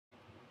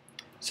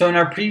So in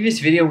our previous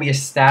video, we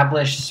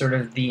established sort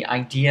of the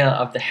idea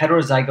of the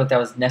heterozygote that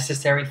was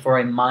necessary for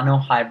a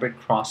monohybrid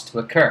cross to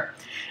occur.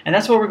 And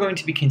that's what we're going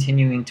to be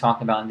continuing to talk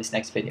about in this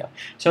next video.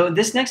 So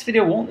this next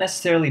video won't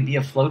necessarily be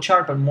a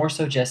flowchart, but more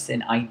so just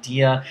an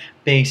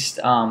idea-based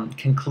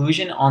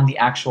conclusion on the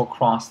actual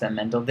cross that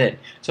Mendel did.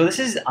 So this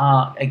is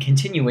a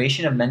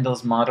continuation of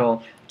Mendel's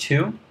Model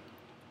 2.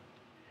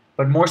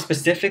 But more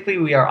specifically,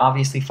 we are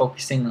obviously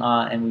focusing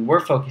on, and we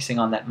were focusing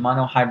on that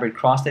monohybrid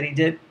cross that he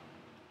did.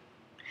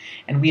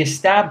 And we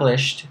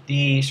established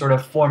the sort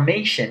of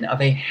formation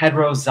of a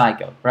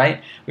heterozygote,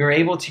 right? We were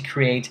able to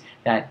create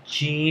that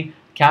G,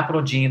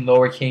 capital G,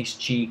 lowercase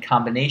g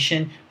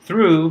combination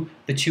through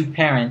the two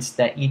parents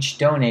that each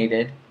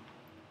donated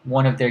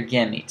one of their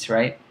gametes,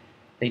 right?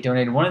 They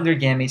donated one of their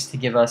gametes to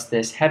give us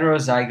this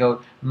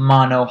heterozygote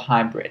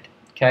monohybrid,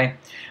 okay?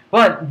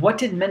 But what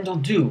did Mendel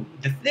do?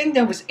 The thing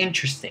that was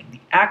interesting,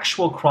 the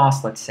actual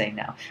cross, let's say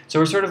now. So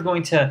we're sort of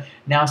going to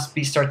now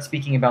start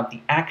speaking about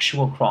the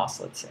actual cross,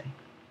 let's say.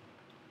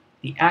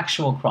 The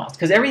actual cross.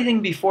 Because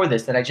everything before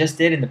this that I just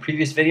did in the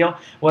previous video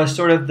was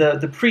sort of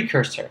the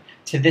precursor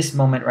to this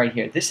moment right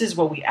here. This is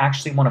what we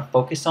actually want to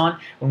focus on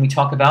when we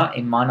talk about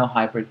a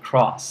monohybrid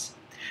cross.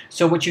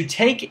 So what you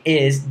take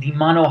is the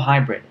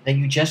monohybrid that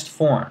you just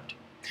formed.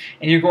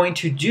 And you're going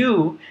to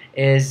do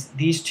is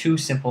these two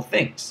simple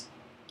things.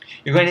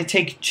 You're going to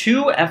take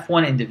two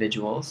F1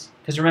 individuals,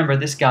 because remember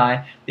this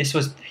guy, this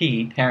was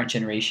P, parent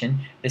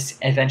generation. This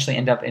eventually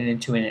ended up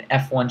into an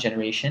F1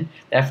 generation.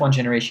 The F1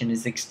 generation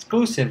is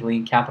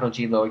exclusively capital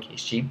G,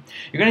 lowercase g.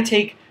 You're going to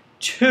take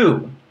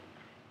two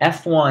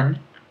F1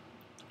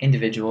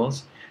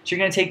 individuals. So you're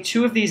going to take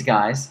two of these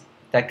guys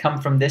that come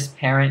from this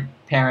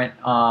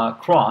parent-parent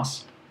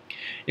cross.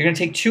 You're going to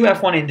take two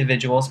F1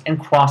 individuals and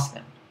cross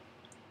them,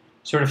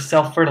 sort of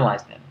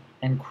self-fertilize them,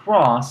 and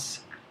cross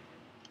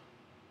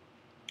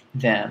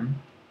them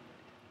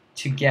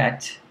to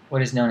get what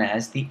is known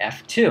as the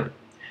F2.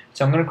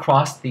 So I'm going to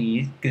cross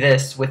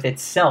this with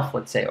itself,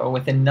 let's say, or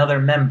with another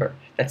member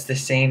that's the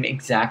same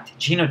exact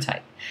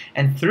genotype.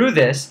 And through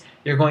this,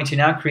 you're going to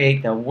now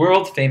create the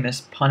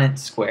world-famous Punnett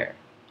Square.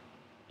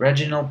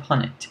 Reginald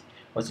Punnett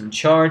was in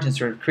charge and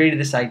sort of created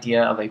this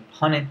idea of a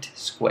Punnett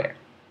Square.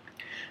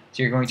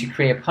 So you're going to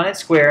create a Punnett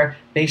Square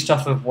based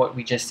off of what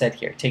we just said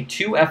here. Take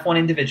two F1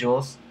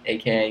 individuals,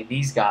 aka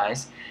these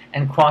guys,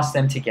 and cross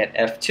them to get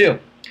F2.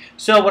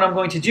 So what I'm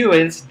going to do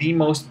is the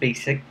most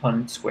basic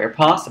Punnett Square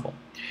possible.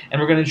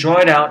 And we're going to draw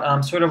it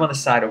out sort of on the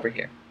side over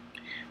here.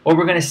 What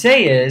we're going to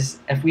say is,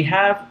 if we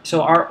have,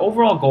 so our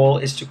overall goal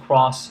is to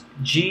cross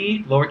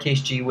G,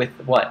 lowercase g, with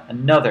what?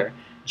 Another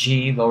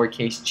G,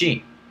 lowercase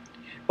g.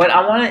 But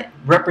I want to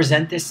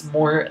represent this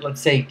more,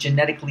 let's say,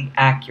 genetically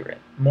accurate,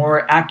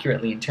 more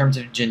accurately in terms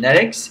of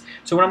genetics.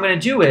 So what I'm going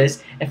to do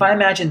is, if I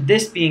imagine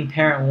this being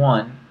parent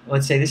 1,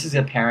 let's say this is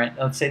a parent,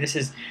 let's say this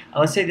is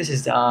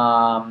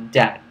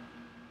dad.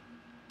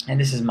 And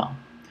this is mom.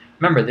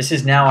 Remember, this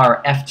is now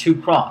our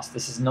F2 cross.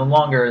 This is no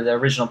longer the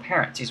original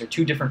parents. These are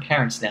two different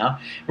parents now.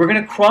 We're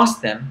going to cross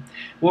them.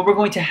 What we're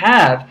going to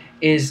have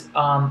is,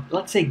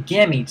 let's say, a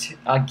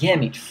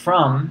gamete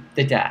from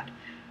the dad.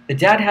 The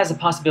dad has a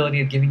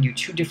possibility of giving you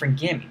two different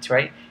gametes,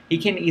 right? He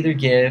can either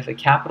give a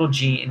capital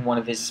G in one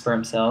of his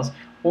sperm cells,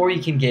 or he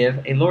can give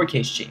a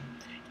lowercase g.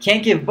 He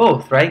can't give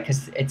both, right?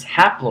 Because it's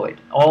haploid.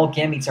 All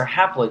gametes are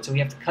haploid, so we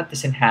have to cut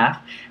this in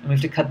half, and we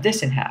have to cut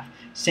this in half.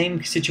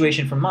 Same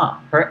situation for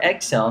mom. Her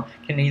egg cell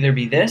can either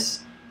be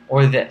this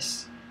or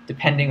this,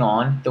 depending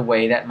on the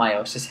way that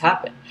meiosis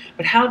happened.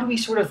 But how do we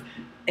sort of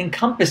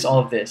encompass all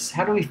of this?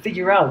 How do we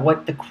figure out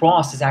what the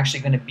cross is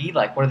actually going to be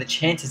like? What are the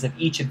chances of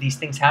each of these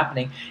things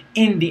happening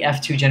in the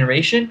F2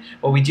 generation?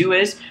 What we do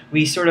is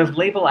we sort of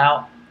label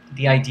out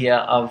the idea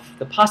of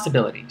the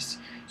possibilities.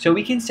 So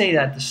we can say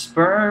that the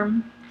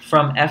sperm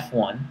from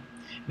F1,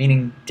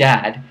 meaning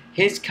dad,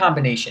 his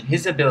combination,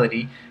 his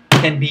ability,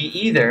 can be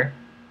either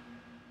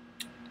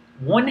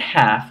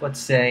 1/2, let's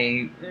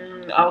say,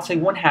 I'll say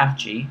 1/2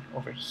 G,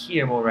 over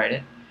here we'll write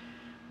it,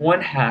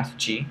 1/2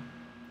 G,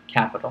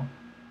 capital,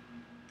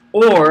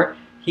 or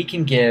he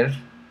can give,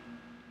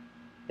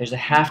 there's a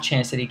half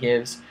chance that he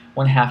gives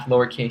 1/2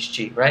 lowercase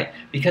g, right?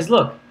 Because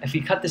look, if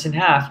you cut this in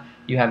half,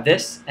 you have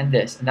this, and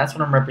that's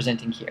what I'm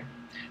representing here.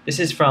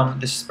 This is from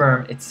the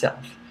sperm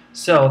itself.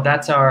 So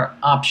that's our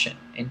option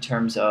in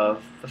terms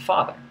of the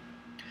father.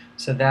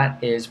 So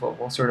that is what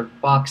we'll sort of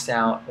box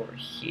out over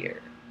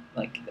here,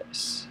 like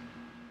this.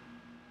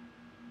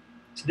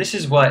 So this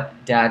is what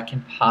dad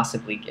can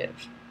possibly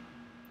give.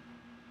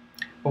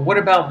 But what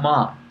about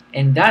mom?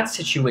 In that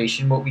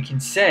situation, what we can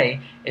say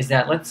is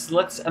that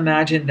let's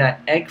imagine that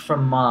egg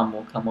from mom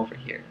will come over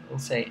here. We'll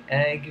say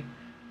egg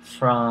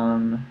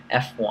from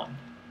F1.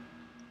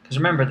 Because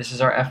remember, this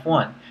is our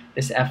F1.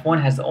 This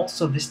F1 has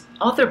also this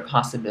other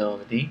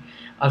possibility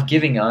of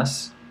giving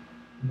us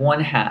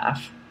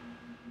 1/2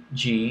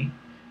 G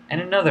and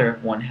another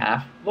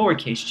 1/2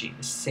 lowercase g,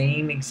 the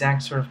same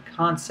exact sort of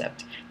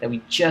concept that we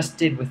just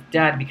did with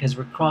dad, because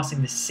we're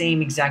crossing the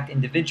same exact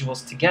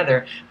individuals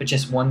together, but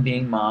just one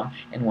being mom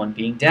and one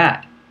being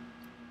dad.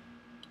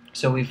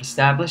 So we've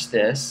established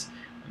this.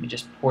 Let Let me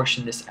just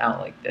portion this out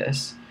like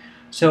this.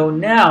 So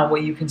now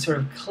what you can sort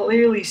of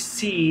clearly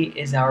see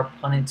is our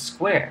Punnett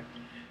Square.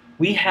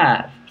 We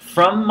have,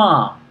 from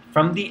mom,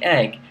 from the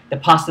egg, the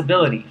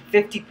possibility,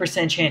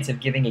 50% chance of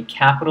giving a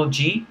capital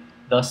G,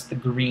 thus the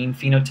green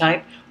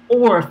phenotype,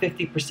 or a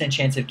 50%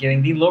 chance of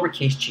giving the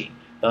lowercase g,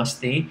 thus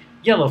the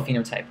yellow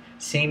phenotype.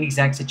 Same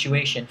exact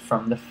situation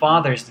from the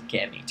father's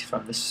gamete,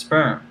 from the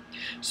sperm.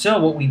 So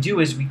what we do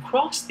is we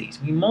cross these,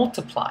 we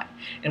multiply,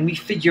 and we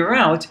figure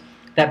out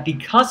that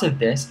because of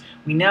this,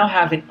 we now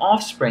have an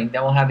offspring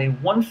that will have a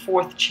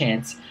 1/4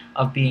 chance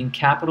of being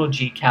capital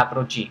G,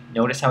 capital G.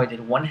 Notice how I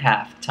did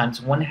 1/2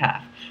 times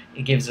 1/2.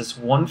 It gives us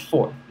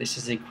 1/4. This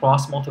is a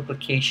cross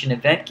multiplication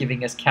event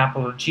giving us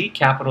capital G,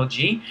 capital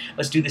G.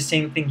 Let's do the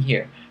same thing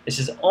here. This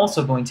is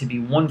also going to be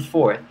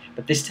 1/4,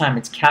 but this time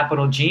it's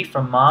capital G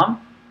from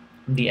mom,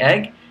 from the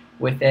egg,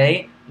 with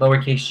a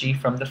lowercase g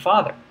from the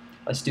father.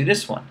 Let's do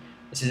this one.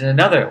 This is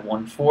another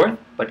 1/4,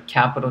 but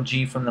capital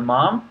G from the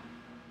mom,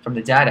 from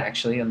the dad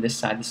actually, on this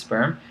side, the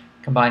sperm,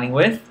 combining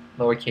with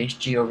lowercase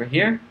g over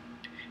here.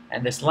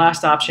 And this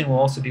last option will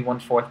also be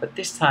 1/4, but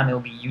this time it will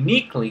be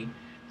uniquely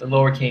the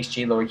lowercase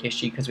g,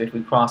 because if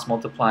we cross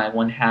multiply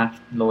 1/2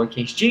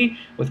 lowercase g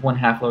with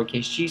 1/2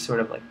 lowercase g,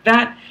 sort of like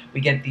that, we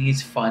get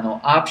these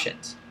final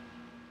options.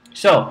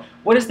 So,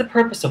 what is the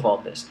purpose of all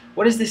this?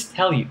 What does this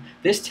tell you?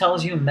 This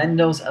tells you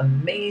Mendel's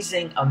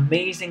amazing,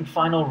 amazing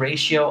final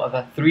ratio of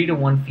a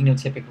 3-to-1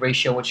 phenotypic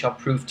ratio, which I'll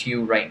prove to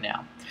you right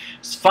now.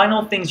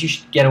 Final things you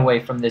should get away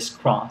from this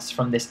cross,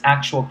 from this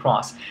actual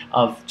cross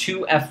of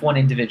two F1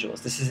 individuals.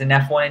 This is an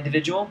F1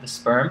 individual, the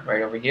sperm,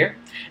 right over here,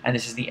 and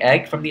this is the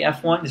egg from the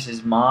F1. This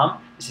is mom,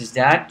 this is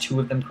dad, two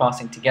of them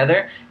crossing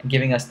together and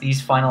giving us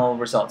these final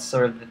results.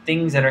 Sort of the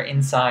things that are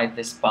inside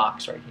this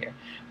box right here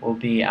will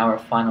be our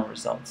final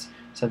results.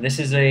 So this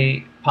is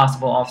a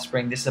possible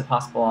offspring, this is a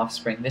possible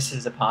offspring, this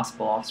is a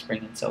possible offspring,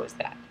 and so is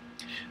that.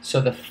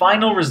 So the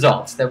final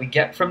results that we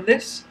get from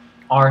this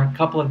are a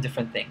couple of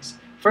different things.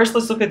 First,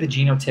 let's look at the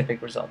genotypic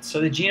results. So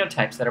the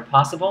genotypes that are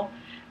possible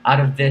out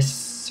of this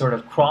sort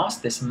of cross,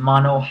 this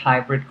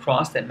monohybrid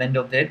cross that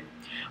Mendel did,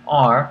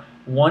 are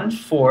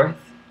 1/4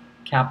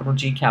 capital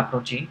G,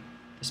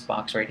 this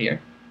box right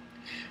here.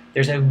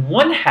 There's a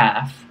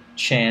 1/2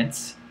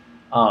 chance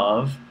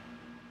of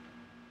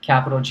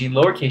capital G,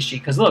 lowercase g,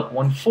 because look,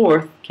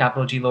 1/4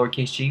 capital G,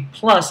 lowercase g,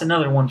 plus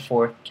another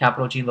 1/4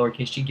 capital G,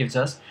 lowercase g gives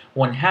us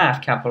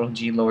 1/2 capital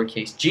G,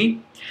 lowercase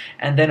g.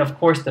 And then, of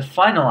course, the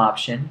final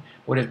option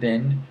would have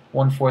been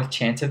 1/4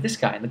 chance of this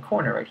guy in the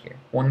corner right here,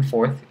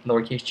 1/4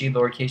 lowercase g,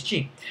 lowercase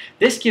g.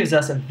 This gives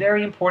us a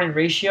very important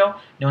ratio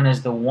known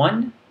as the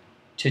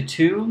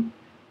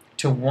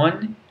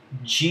 1:2:1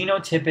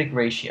 genotypic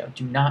ratio.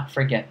 Do not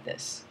forget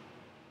this.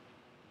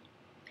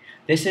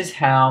 This is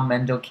how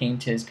Mendel came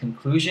to his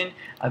conclusion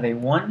of a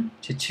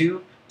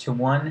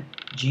 1:2:1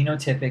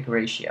 genotypic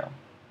ratio.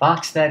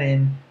 Box that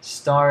in,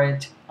 star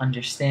it,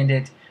 understand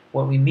it.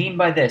 What we mean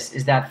by this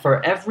is that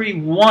for every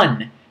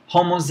one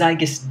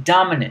homozygous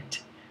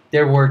dominant,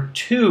 there were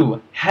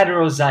 2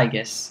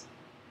 heterozygous,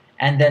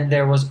 and then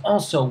there was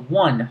also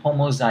 1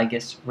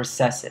 homozygous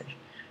recessive.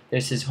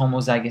 This is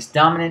homozygous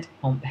dominant,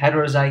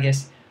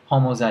 heterozygous,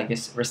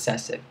 homozygous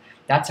recessive.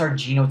 That's our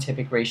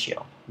genotypic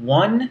ratio.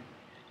 1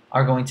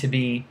 are going to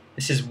be,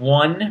 this is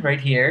 1 right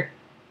here,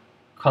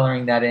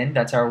 coloring that in,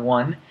 that's our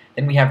 1.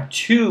 Then we have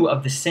 2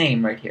 of the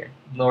same right here,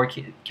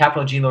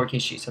 capital G,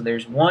 lowercase g. So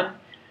there's 1,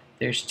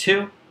 there's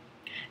 2,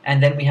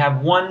 and then we have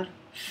 1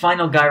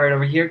 final guy right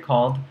over here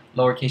called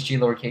lowercase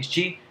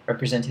g,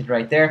 represented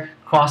right there.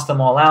 Cross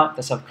them all out,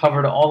 thus I've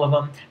covered all of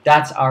them.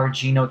 That's our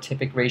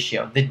genotypic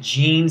ratio. The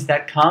genes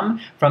that come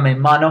from a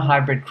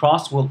monohybrid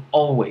cross will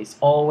always,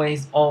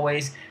 always,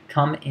 always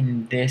come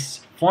in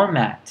this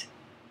format,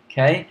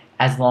 okay?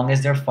 As long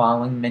as they're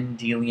following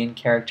Mendelian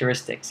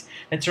characteristics.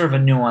 That's sort of a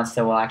nuance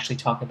that we'll actually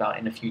talk about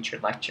in a future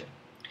lecture.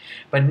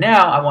 But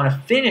now I want to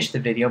finish the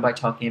video by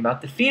talking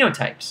about the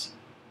phenotypes.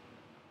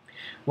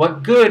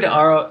 What good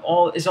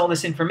is all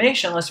this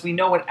information unless we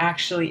know what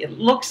actually it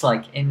looks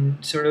like in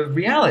sort of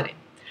reality?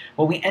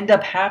 What ends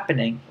up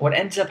happening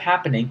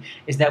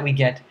is that we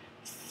get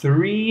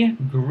 3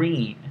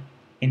 green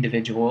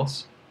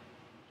individuals,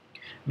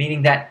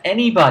 meaning that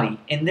anybody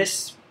in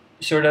this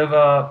sort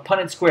of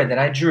Punnett Square that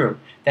I drew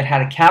that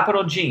had a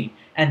capital G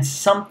and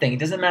something, it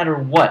doesn't matter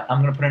what, I'm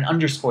going to put an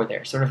underscore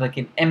there, sort of like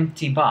an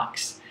empty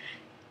box.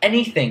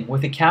 Anything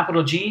with a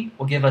capital G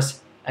will give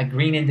us a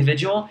green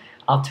individual.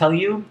 I'll tell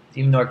you,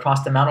 even though I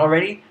crossed them out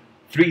already,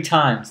 3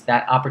 times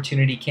that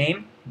opportunity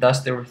came.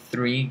 Thus, there were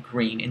 3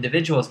 green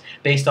individuals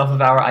based off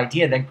of our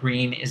idea that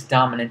green is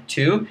dominant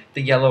to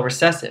the yellow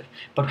recessive.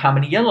 But how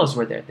many yellows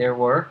were there? There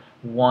were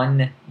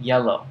 1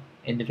 yellow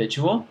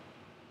individual.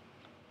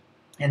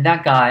 And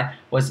that guy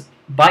was,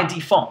 by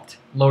default,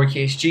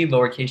 lowercase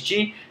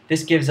g.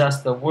 This gives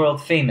us the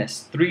world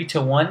famous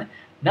 3:1,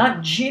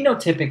 not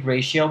genotypic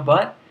ratio,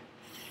 but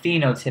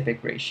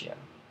phenotypic ratio.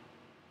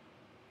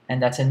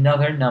 And that's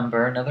another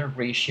number, another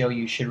ratio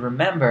you should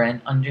remember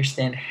and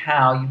understand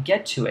how you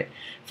get to it.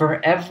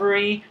 For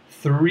every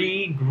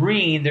 3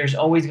 green, there's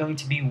always going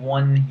to be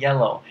 1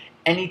 yellow.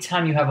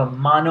 Anytime you have a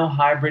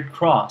monohybrid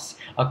cross,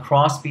 a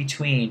cross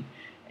between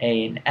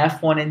an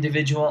F1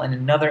 individual and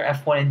another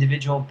F1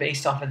 individual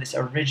based off of this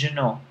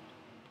original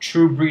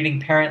true breeding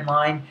parent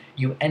line,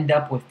 you end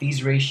up with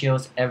these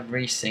ratios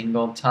every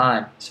single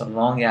time, so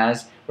long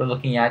as we're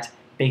looking at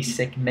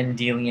basic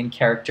Mendelian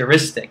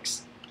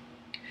characteristics.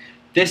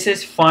 This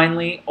is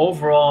finally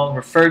overall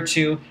referred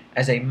to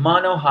as a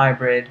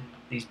monohybrid.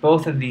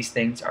 Both of these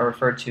things are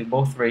referred to,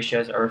 both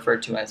ratios are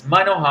referred to as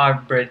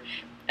monohybrid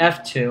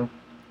F2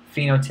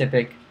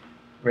 phenotypic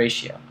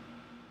ratio.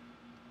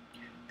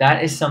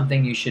 That is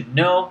something you should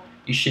know.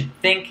 You should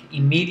think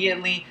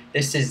immediately.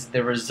 This is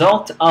the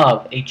result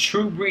of a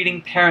true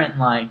breeding parent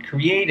line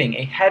creating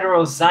a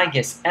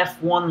heterozygous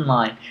F1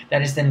 line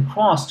that is then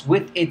crossed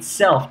with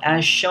itself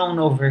as shown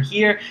over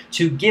here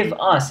to give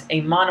us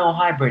a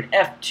monohybrid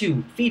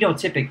F2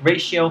 phenotypic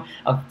ratio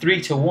of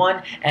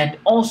 3:1 and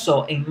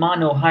also a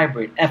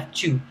monohybrid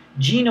F2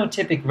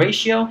 genotypic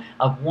ratio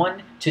of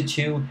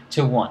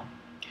 1:2:1.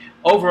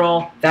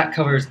 Overall, that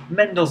covers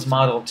Mendel's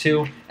Model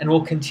 2, and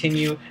we'll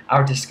continue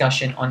our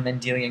discussion on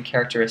Mendelian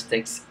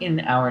characteristics in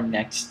our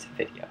next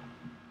video.